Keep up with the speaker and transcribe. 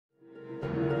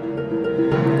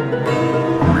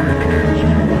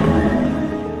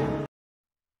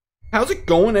how's it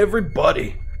going,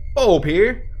 everybody? Bobe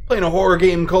here, playing a horror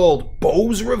game called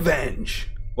Bo's Revenge.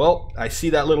 Well, I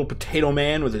see that little potato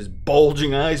man with his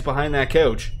bulging eyes behind that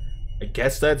couch. I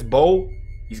guess that's Bo.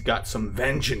 He's got some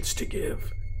vengeance to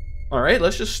give. Alright,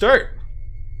 let's just start.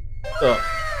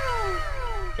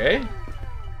 Okay.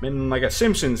 I'm in like a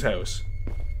Simpsons house.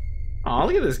 Aw,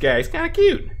 look at this guy. He's kind of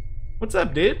cute. What's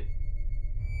up, dude?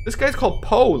 This guy's called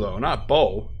Poe, though, not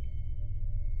Bo.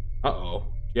 Uh-oh.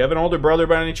 Do you have an older brother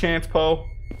by any chance, Poe?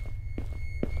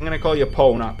 I'm gonna call you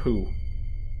Poe, not Pooh.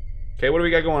 Okay, what do we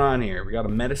got going on here? We got a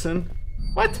medicine?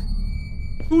 What?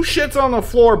 Who shits on the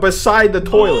floor beside the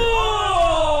toilet?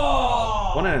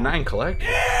 Oh! 1 out of 9 collect?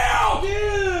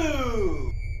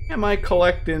 Ew! Am I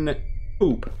collecting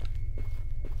poop?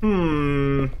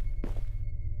 Another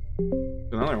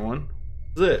one.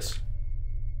 What's this?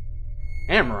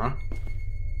 Camera?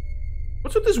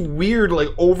 What's with this weird, like,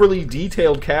 overly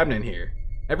detailed cabinet here?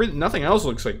 Nothing else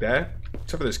looks like that,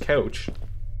 except for this couch.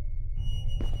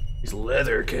 This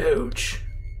leather couch.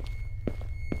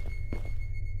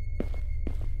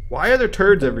 Why are there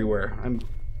turds everywhere? I'm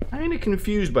kinda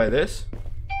confused by this.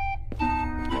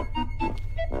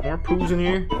 More poos in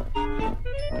here.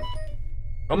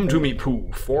 Come to me,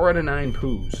 poo. 4 out of 9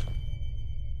 poos.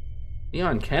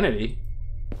 Leon Kennedy?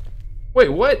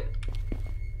 Wait, what?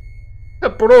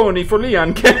 Pepperoni for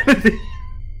Leon Kennedy.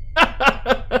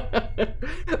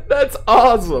 That's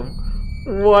awesome.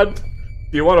 What?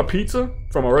 Do you want a pizza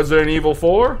from a Resident Evil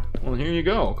 4? Well, here you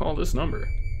go. Call this number.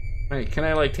 Hey, can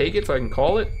I, like, take it so I can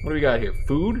call it? What do we got here?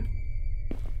 Food?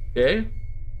 Okay.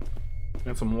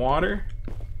 Got some water.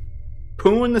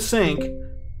 Poo in the sink.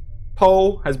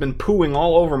 Poe has been pooing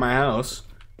all over my house.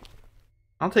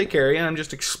 I'll take care of you. I'm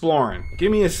just exploring.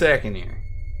 Give me a second here.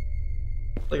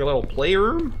 Like a little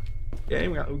playroom. Okay,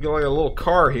 we got like a little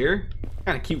car here.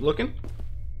 Kind of cute looking.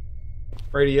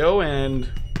 Radio and...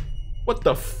 What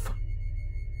the f...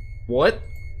 What?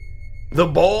 The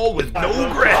ball with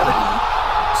no gravity.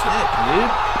 Sick,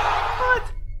 dude.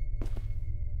 What?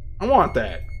 I want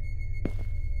that.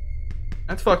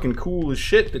 That's fucking cool as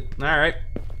shit. Alright.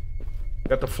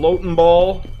 Got the floating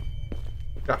ball.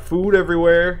 Got food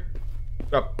everywhere.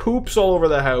 Got poops all over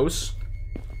the house.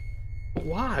 But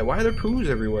why? Why are there poos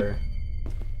everywhere?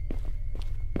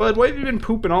 Bud, why have you been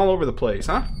pooping all over the place,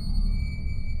 huh?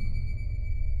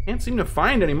 Can't seem to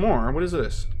find any more. What is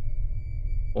this?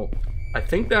 Well, I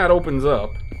think that opens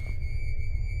up.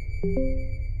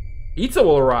 Pizza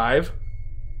will arrive.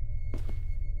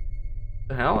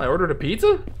 The hell? I ordered a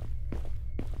pizza?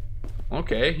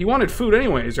 Okay, he wanted food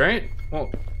anyways, right? Well,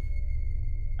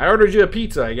 I ordered you a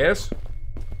pizza, I guess.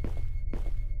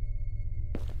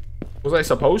 Was I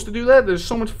supposed to do that? There's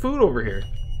so much food over here.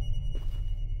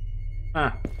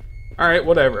 Huh. Alright,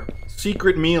 whatever.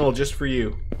 Secret meal just for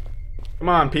you. Come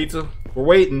on, pizza. We're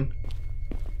waiting.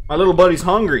 My little buddy's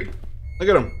hungry. Look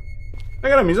at him.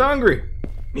 Look at him, he's hungry.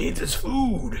 Needs his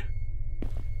food.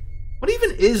 What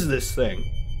even is this thing?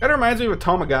 Kinda reminds me of a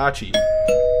Tamagotchi.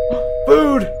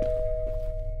 Food!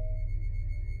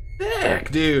 Heck,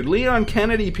 dude. Leon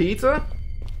Kennedy pizza?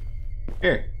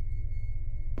 Here.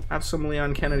 Have some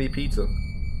Leon Kennedy pizza.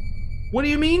 What do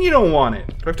you mean you don't want it?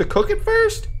 Do I have to cook it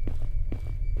first?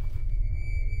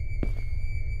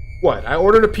 What? I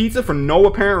ordered a pizza for no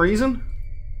apparent reason?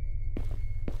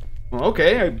 Well,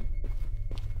 okay.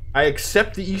 I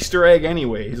accept the Easter egg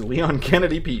anyways. Leon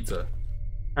Kennedy pizza.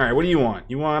 Alright, what do you want?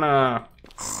 You want a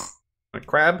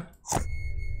crab?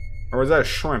 Or was that a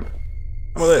shrimp?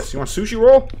 How about this? You want a sushi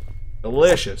roll?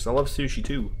 Delicious. I love sushi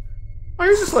too. Oh,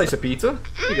 here's a slice of pizza.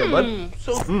 Here you go, bud.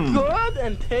 So good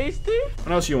and tasty.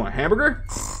 What else you want? Hamburger?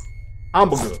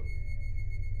 Hamburger.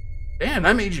 Damn,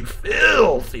 that made you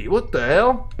filthy. What the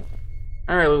hell?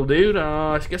 Alright, little dude.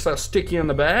 I guess I'll stick you in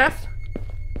the bath.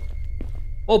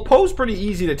 Well, Poe's pretty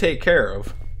easy to take care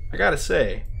of. I gotta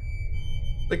say.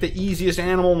 Like the easiest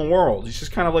animal in the world. He's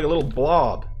just kind of like a little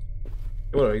blob.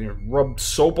 What, are you gonna rub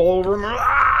soap all over him?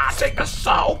 Ah, take the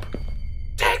soap!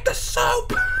 Take the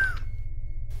soap!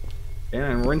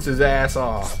 And rinse his ass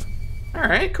off.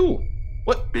 Alright, cool.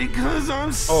 What? Because I'm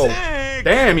Oh, sick.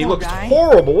 damn, he looks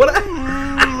horrible. What?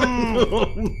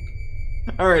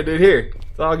 Alright, dude, here.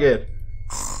 It's all good.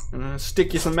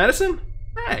 Stick you some medicine?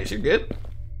 Nice, you're good.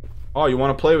 Oh, you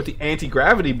want to play with the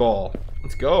anti-gravity ball?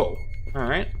 Let's go.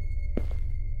 Alright.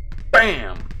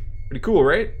 Bam! Pretty cool,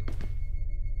 right?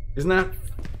 Isn't that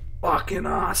fucking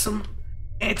awesome?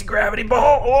 Anti-gravity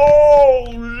ball!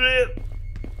 Oh, shit!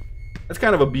 That's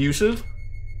kind of abusive.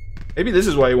 Maybe this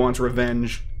is why he wants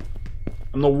revenge.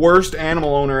 I'm the worst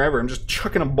animal owner ever. I'm just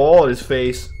chucking a ball at his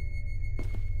face.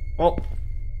 Well,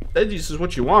 this is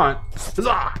what you want.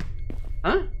 Huzzah!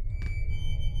 Huh?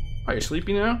 Oh, you're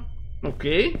sleepy now?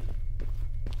 Okay.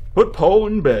 Put Poe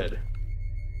in bed.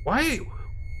 Why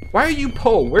are you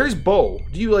Poe? Where's Bo?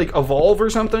 Do you, like, evolve or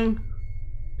something?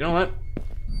 You know what?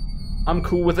 I'm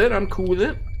cool with it. I'm cool with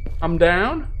it. I'm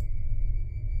down.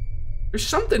 There's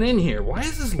something in here. Why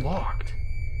is this locked?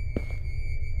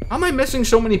 How am I missing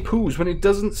so many poos when it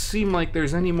doesn't seem like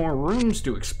there's any more rooms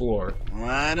to explore?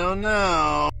 I don't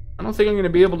know. I don't think I'm going to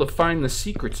be able to find the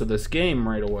secrets of this game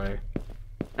right away.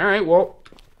 Alright, well.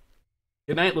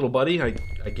 Good night, little buddy, I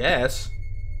guess.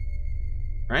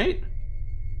 Right?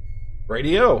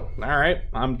 Radio. Alright,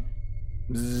 I'm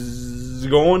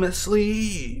going to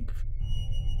sleep.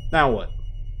 Now what?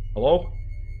 Hello?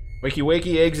 Wakey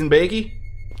wakey, eggs and bakey?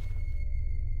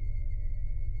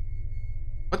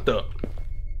 What the?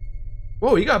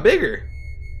 Whoa, he got bigger.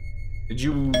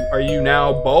 Are you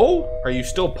now Bo? Are you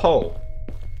still Poe?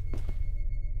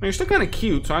 Well, you're still kind of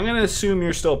cute, so I'm going to assume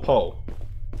you're still Poe.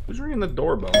 Who's ringing the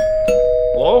doorbell?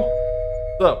 Hello?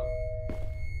 What's up?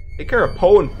 Take care of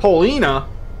Poe and Paulina.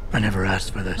 I never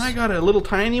asked for this. I got a little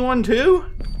tiny one too?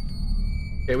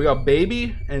 Okay, we got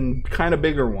baby and kind of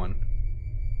bigger one.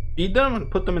 Feed them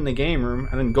and put them in the game room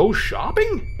and then go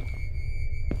shopping?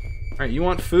 Alright, you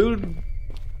want food?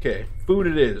 Okay, food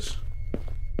it is.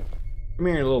 Come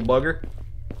here, you little bugger.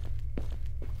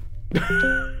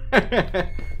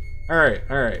 Alright,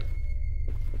 alright.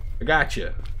 I got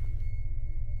you.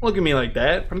 Look at me like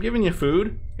that. I'm giving you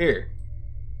food. Here.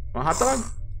 Want a hot dog?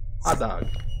 Hot dog.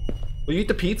 Will you eat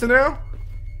the pizza now?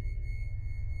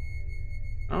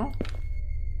 No?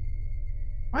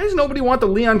 Why does nobody want the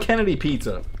Leon Kennedy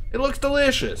pizza? It looks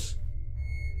delicious.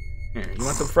 Here, you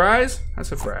want some fries? That's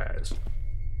some fries.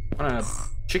 Want a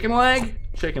chicken leg?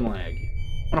 Chicken leg.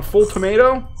 Want a full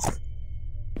tomato?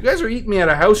 You guys are eating me at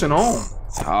a house and home.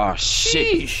 Oh, shit.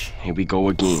 Sheesh. Here we go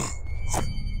again.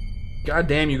 God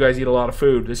damn, you guys eat a lot of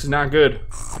food. This is not good.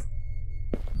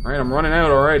 Alright, I'm running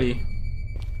out already.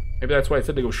 Maybe that's why I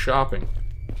said to go shopping.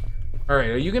 Alright,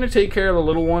 are you gonna take care of the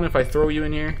little one if I throw you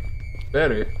in here?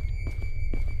 Better.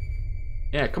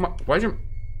 Yeah, come on. Why'd you...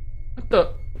 What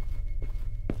the...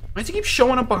 Why does he keep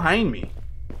showing up behind me?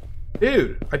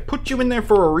 Dude, I put you in there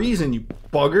for a reason, you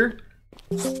bugger.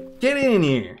 Get in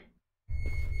here.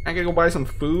 I gotta go buy some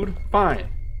food? Fine.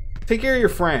 Take care of your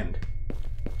friend.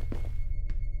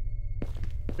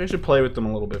 I should play with them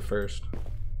a little bit first.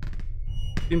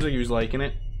 Seems like he was liking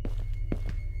it.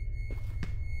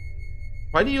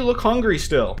 Why do you look hungry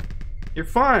still? You're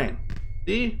fine.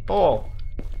 See? Ball.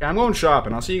 Okay, I'm going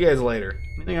shopping. I'll see you guys later.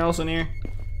 Anything else in here?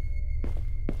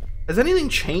 Has anything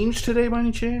changed today by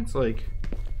any chance? Like,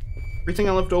 everything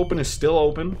I left open is still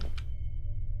open.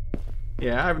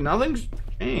 Yeah, nothing's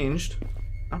changed.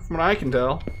 Not from what I can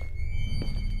tell.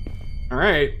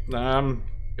 Alright, gonna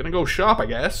go shop, I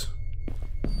guess.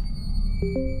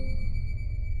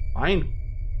 Find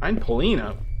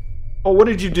Paulina? Oh, what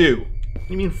did you do? What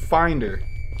do you mean find her?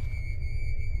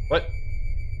 What?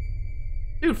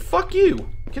 Dude, fuck you!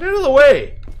 Get out of the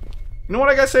way! You know what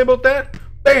I gotta say about that?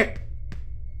 Bam!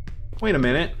 Wait a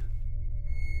minute.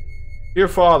 Dear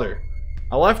father,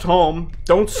 I left home.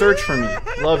 Don't search for me.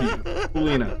 Love you,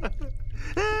 Paulina.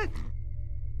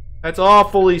 That's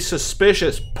awfully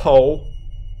suspicious, Poe.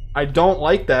 I don't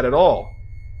like that at all.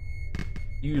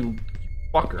 You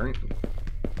fucker.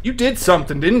 You did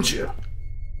something, didn't you?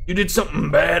 You did something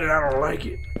bad and I don't like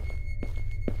it.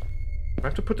 Do I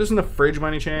have to put this in the fridge by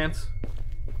any chance?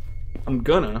 I'm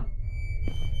gonna.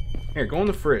 Here, go in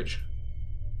the fridge.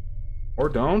 Or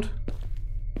don't.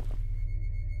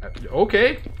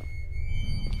 Okay.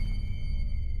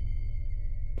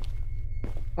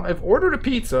 Well, I've ordered a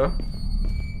pizza.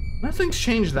 Nothing's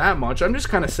changed that much. I'm just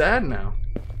kind of sad now.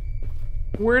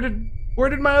 Where did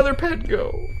my other pet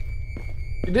go?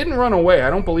 It didn't run away. I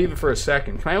don't believe it for a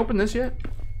second. Can I open this yet?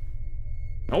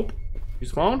 Nope.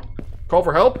 Use phone? Call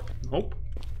for help? Nope.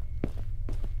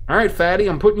 Alright, fatty,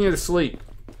 I'm putting you to sleep.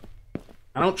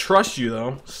 I don't trust you,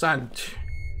 though.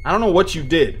 I don't know what you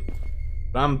did,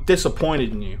 but I'm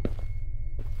disappointed in you.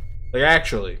 Like,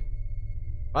 actually.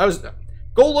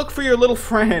 Go look for your little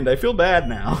friend. I feel bad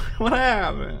now. What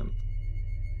happened?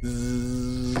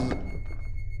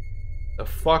 The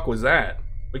fuck was that?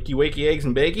 Wakey wakey eggs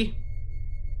and bakey?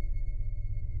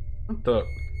 What the?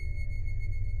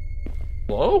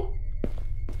 Hello?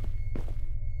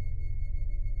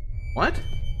 What?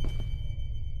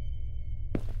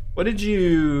 What did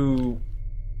you...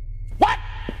 What?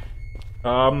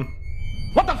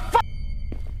 What the fuck?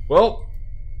 Well,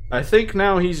 I think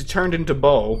now he's turned into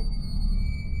Bo.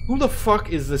 Who the fuck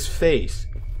is this face?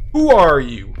 Who are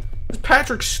you? Is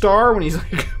Patrick Star when he's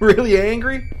like really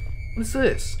angry? What is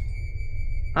this?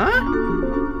 Huh?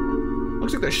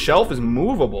 Looks like the shelf is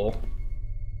movable.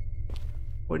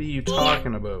 What are you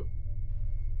talking about?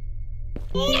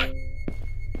 You're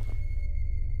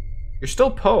still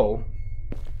Poe.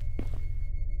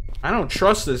 I don't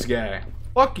trust this guy.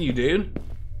 Fuck you, dude.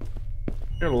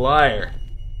 You're a liar.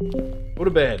 Go to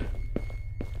bed.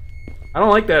 I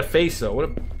don't like that face, though. What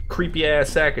a creepy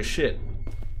ass sack of shit.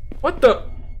 What the?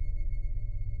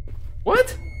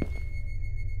 What?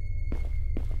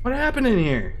 What happened in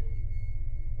here?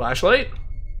 Flashlight?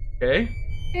 Okay.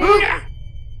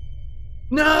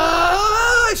 No!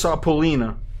 I saw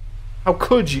Paulina. How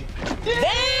could you?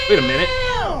 Wait a minute.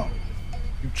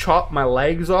 You chopped my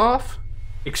legs off?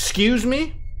 Excuse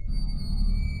me?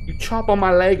 You chop on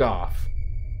my leg off.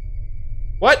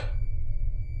 What?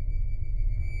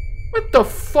 What the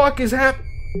fuck is happening?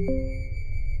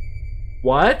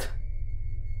 What?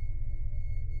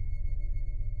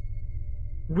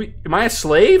 Am I a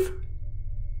slave?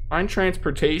 Find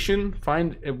transportation,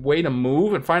 find a way to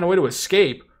move, and find a way to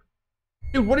escape.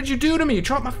 Dude, what did you do to me? You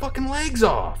chopped my fucking legs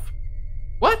off.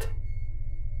 What?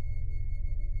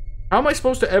 How am I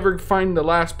supposed to ever find the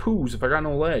last poos if I got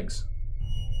no legs?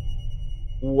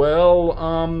 Well,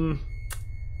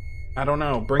 I don't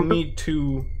know. Bring me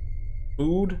to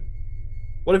food?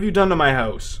 What have you done to my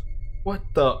house? What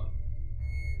the?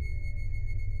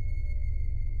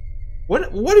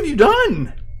 What have you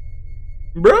done?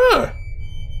 Bruh!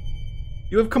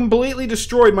 You have completely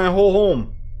destroyed my whole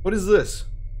home. What is this?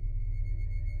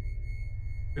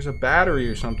 There's a battery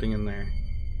or something in there.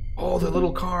 Oh, the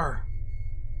little car.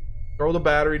 Throw the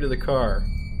battery to the car.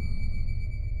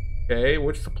 Okay,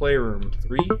 what's the playroom?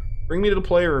 3? Bring me to the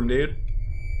playroom, dude.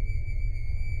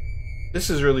 This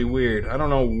is really weird. I don't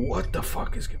know what the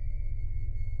fuck is going on.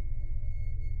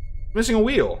 Missing a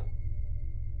wheel.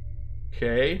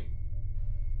 Okay.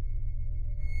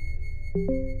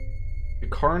 The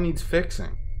car needs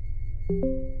fixing.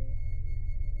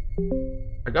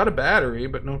 I got a battery,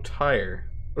 but no tire.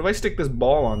 What if I stick this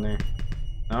ball on there?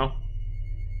 No?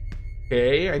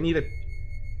 Okay, I need a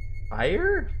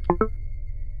tire?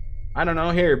 I don't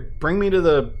know. Here, bring me to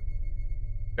the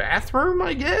bathroom,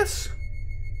 I guess?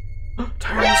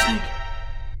 Tire on the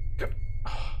snake!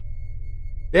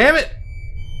 Damn it!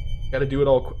 Gotta do it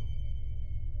all quick.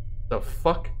 The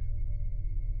fuck?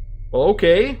 Well,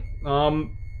 okay. I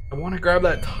want to grab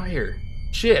that tire.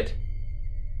 Shit.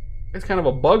 He's kind of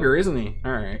a bugger, isn't he?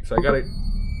 Alright, so I gotta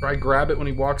try grab it when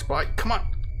he walks by. Come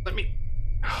on, let me...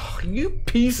 Oh, you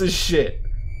piece of shit.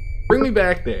 Bring me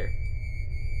back there.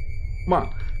 Come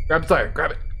on, grab the tire,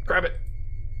 grab it, grab it.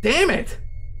 Damn it!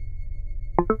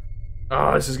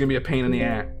 Oh, this is gonna be a pain in the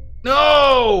ass.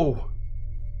 No!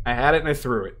 I had it and I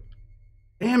threw it.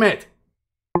 Damn it!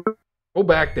 Go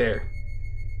back there.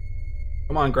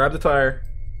 Come on, grab the tire.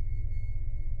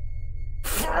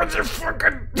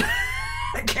 Fucking...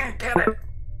 I can't get it.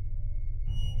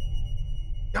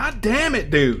 God damn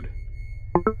it, dude.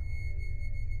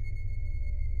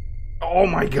 Oh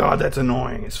my god, that's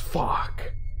annoying as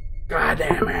fuck. God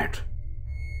damn it.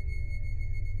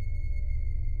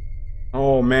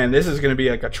 Oh man, this is gonna be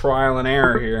like a trial and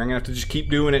error here. I'm gonna have to just keep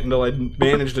doing it until I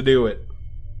manage to do it.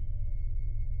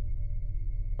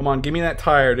 Come on, give me that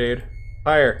tire, dude.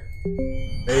 Tire.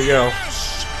 There you go.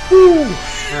 Woo!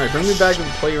 Alright, bring me back to the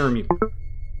playroom, you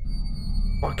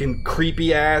fucking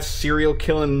creepy ass serial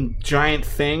killing giant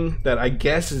thing that I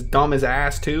guess is dumb as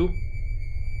ass too.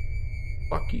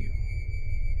 Fuck you.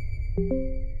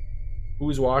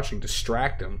 Who's watching?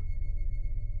 Distract him.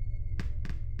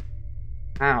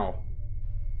 How?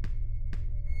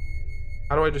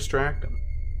 How do I distract him?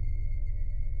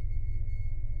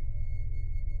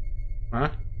 Huh?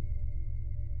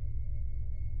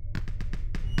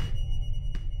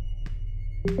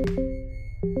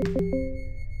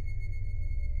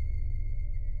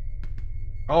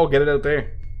 Oh, get it out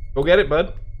there. Go get it,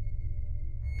 bud.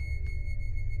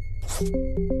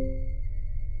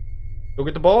 Go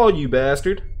get the ball, you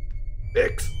bastard.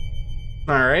 Fix.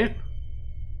 Alright.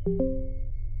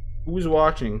 Who's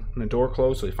watching the door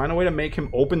closely? Find a way to make him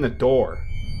open the door.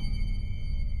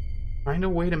 Find a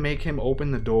way to make him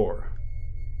open the door.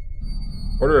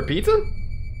 Order a pizza?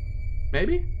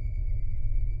 Maybe?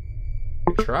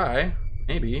 Try.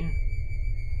 Maybe.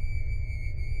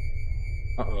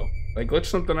 Uh-oh. Did I glitch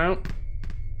something out?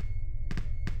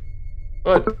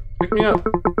 Bud, pick me up.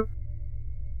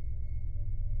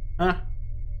 Huh?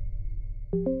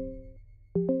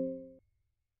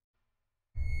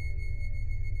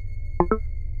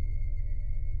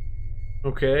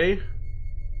 Okay.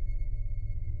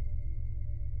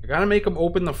 I gotta make him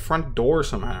open the front door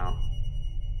somehow.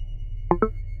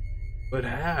 But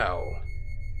how?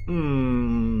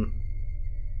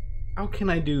 How can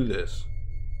I do this?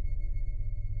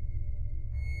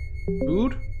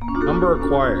 Food? Number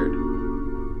acquired.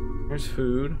 There's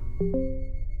food.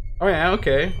 Oh yeah,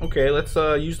 okay. Okay, let's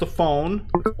use the phone.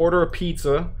 Let's order a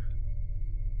pizza.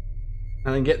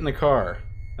 And then get in the car.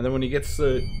 And then when he gets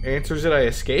the answers it, I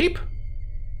escape?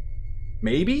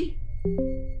 Maybe?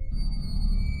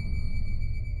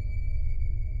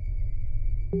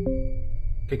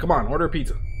 Okay, come on, order a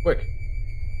pizza. Quick.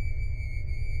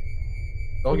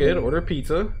 All good, order a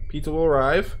pizza. Pizza will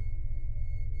arrive.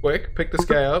 Quick, pick this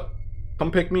guy up.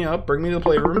 Come pick me up, bring me to the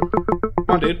playroom. Come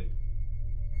on, dude.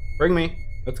 Bring me.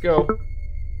 Let's go.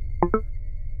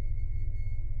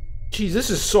 Jeez, this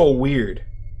is so weird.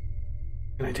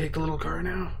 Can I take the little car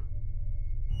now?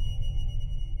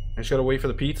 I just gotta wait for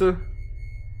the pizza?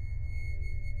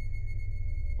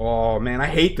 Oh man, I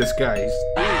hate this guy.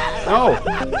 No!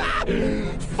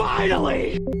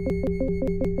 Finally!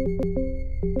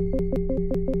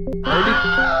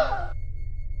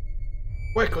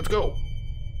 Quick, let's go.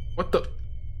 What the?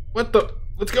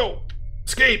 Let's go.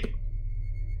 Escape.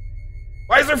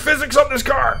 Why is there physics on this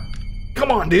car?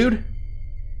 Come on, dude.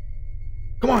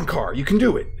 Come on, car. You can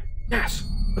do it. Yes.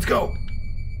 Let's go.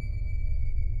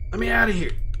 Let me out of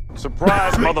here.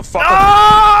 Surprise, motherfucker!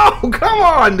 Oh, come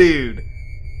on, dude.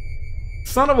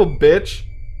 Son of a bitch.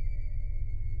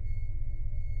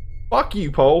 Fuck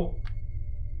you, Poe.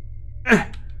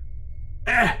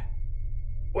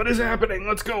 What is happening?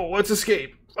 Let's go. Let's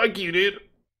escape. Fuck you, dude.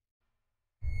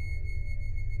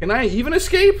 Can I even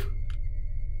escape?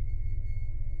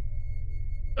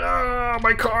 Ah,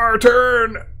 my car,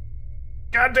 turn!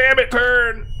 God damn it,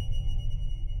 turn!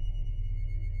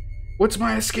 What's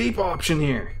my escape option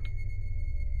here?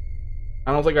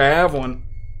 I don't think I have one.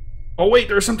 Oh wait,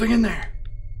 there's something in there.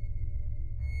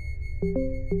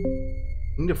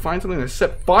 I need to find something to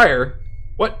set fire.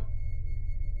 What?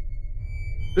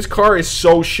 This car is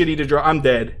so shitty to drive. I'm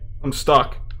dead. I'm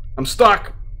stuck. I'm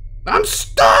stuck. I'm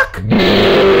stuck! Son of a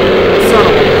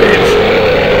bitch.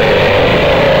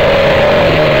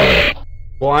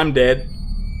 Well, I'm dead.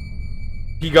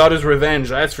 He got his revenge,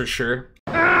 that's for sure.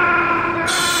 Snake,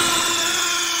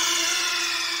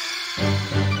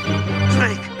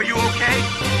 are you okay?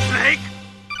 Snake?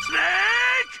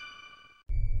 Snake!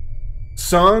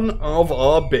 Son of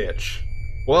a bitch.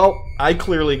 Well, I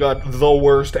clearly got the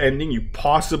worst ending you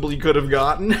possibly could have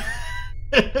gotten.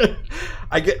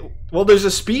 Well, there's a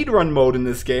speedrun mode in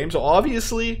this game, so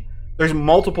obviously there's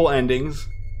multiple endings.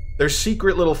 There's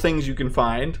secret little things you can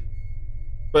find.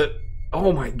 But,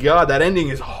 oh my god, that ending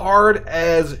is hard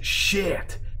as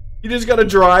shit. You just gotta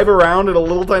drive around in a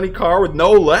little tiny car with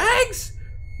no legs?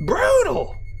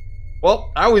 Brutal!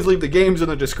 Well, I always leave the games in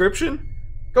the description.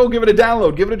 Go give it a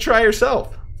download, give it a try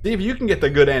yourself. See if you can get the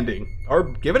good ending. Or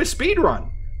give it a speed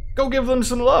run. Go give them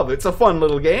some love. It's a fun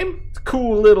little game. It's a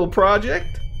cool little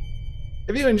project.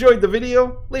 If you enjoyed the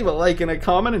video, leave a like and a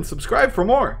comment and subscribe for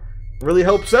more. It really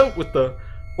helps out with the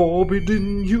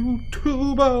forbidden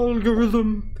YouTube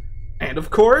algorithm. And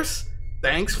of course,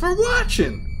 thanks for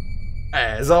watching.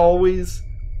 As always,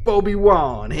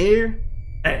 Bobe-Wan here,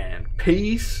 and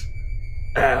peace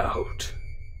out.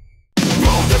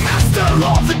 The master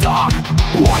of the dark,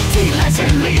 white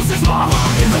legend leaves his mark.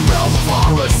 In the realm of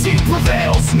horror, he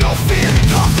prevails. No fear,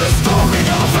 not the story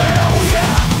of hell,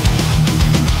 yeah.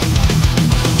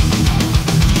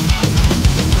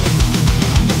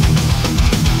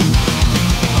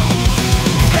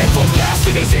 Hateful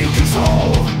casting is in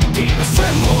control. Demons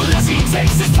tremble as he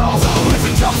takes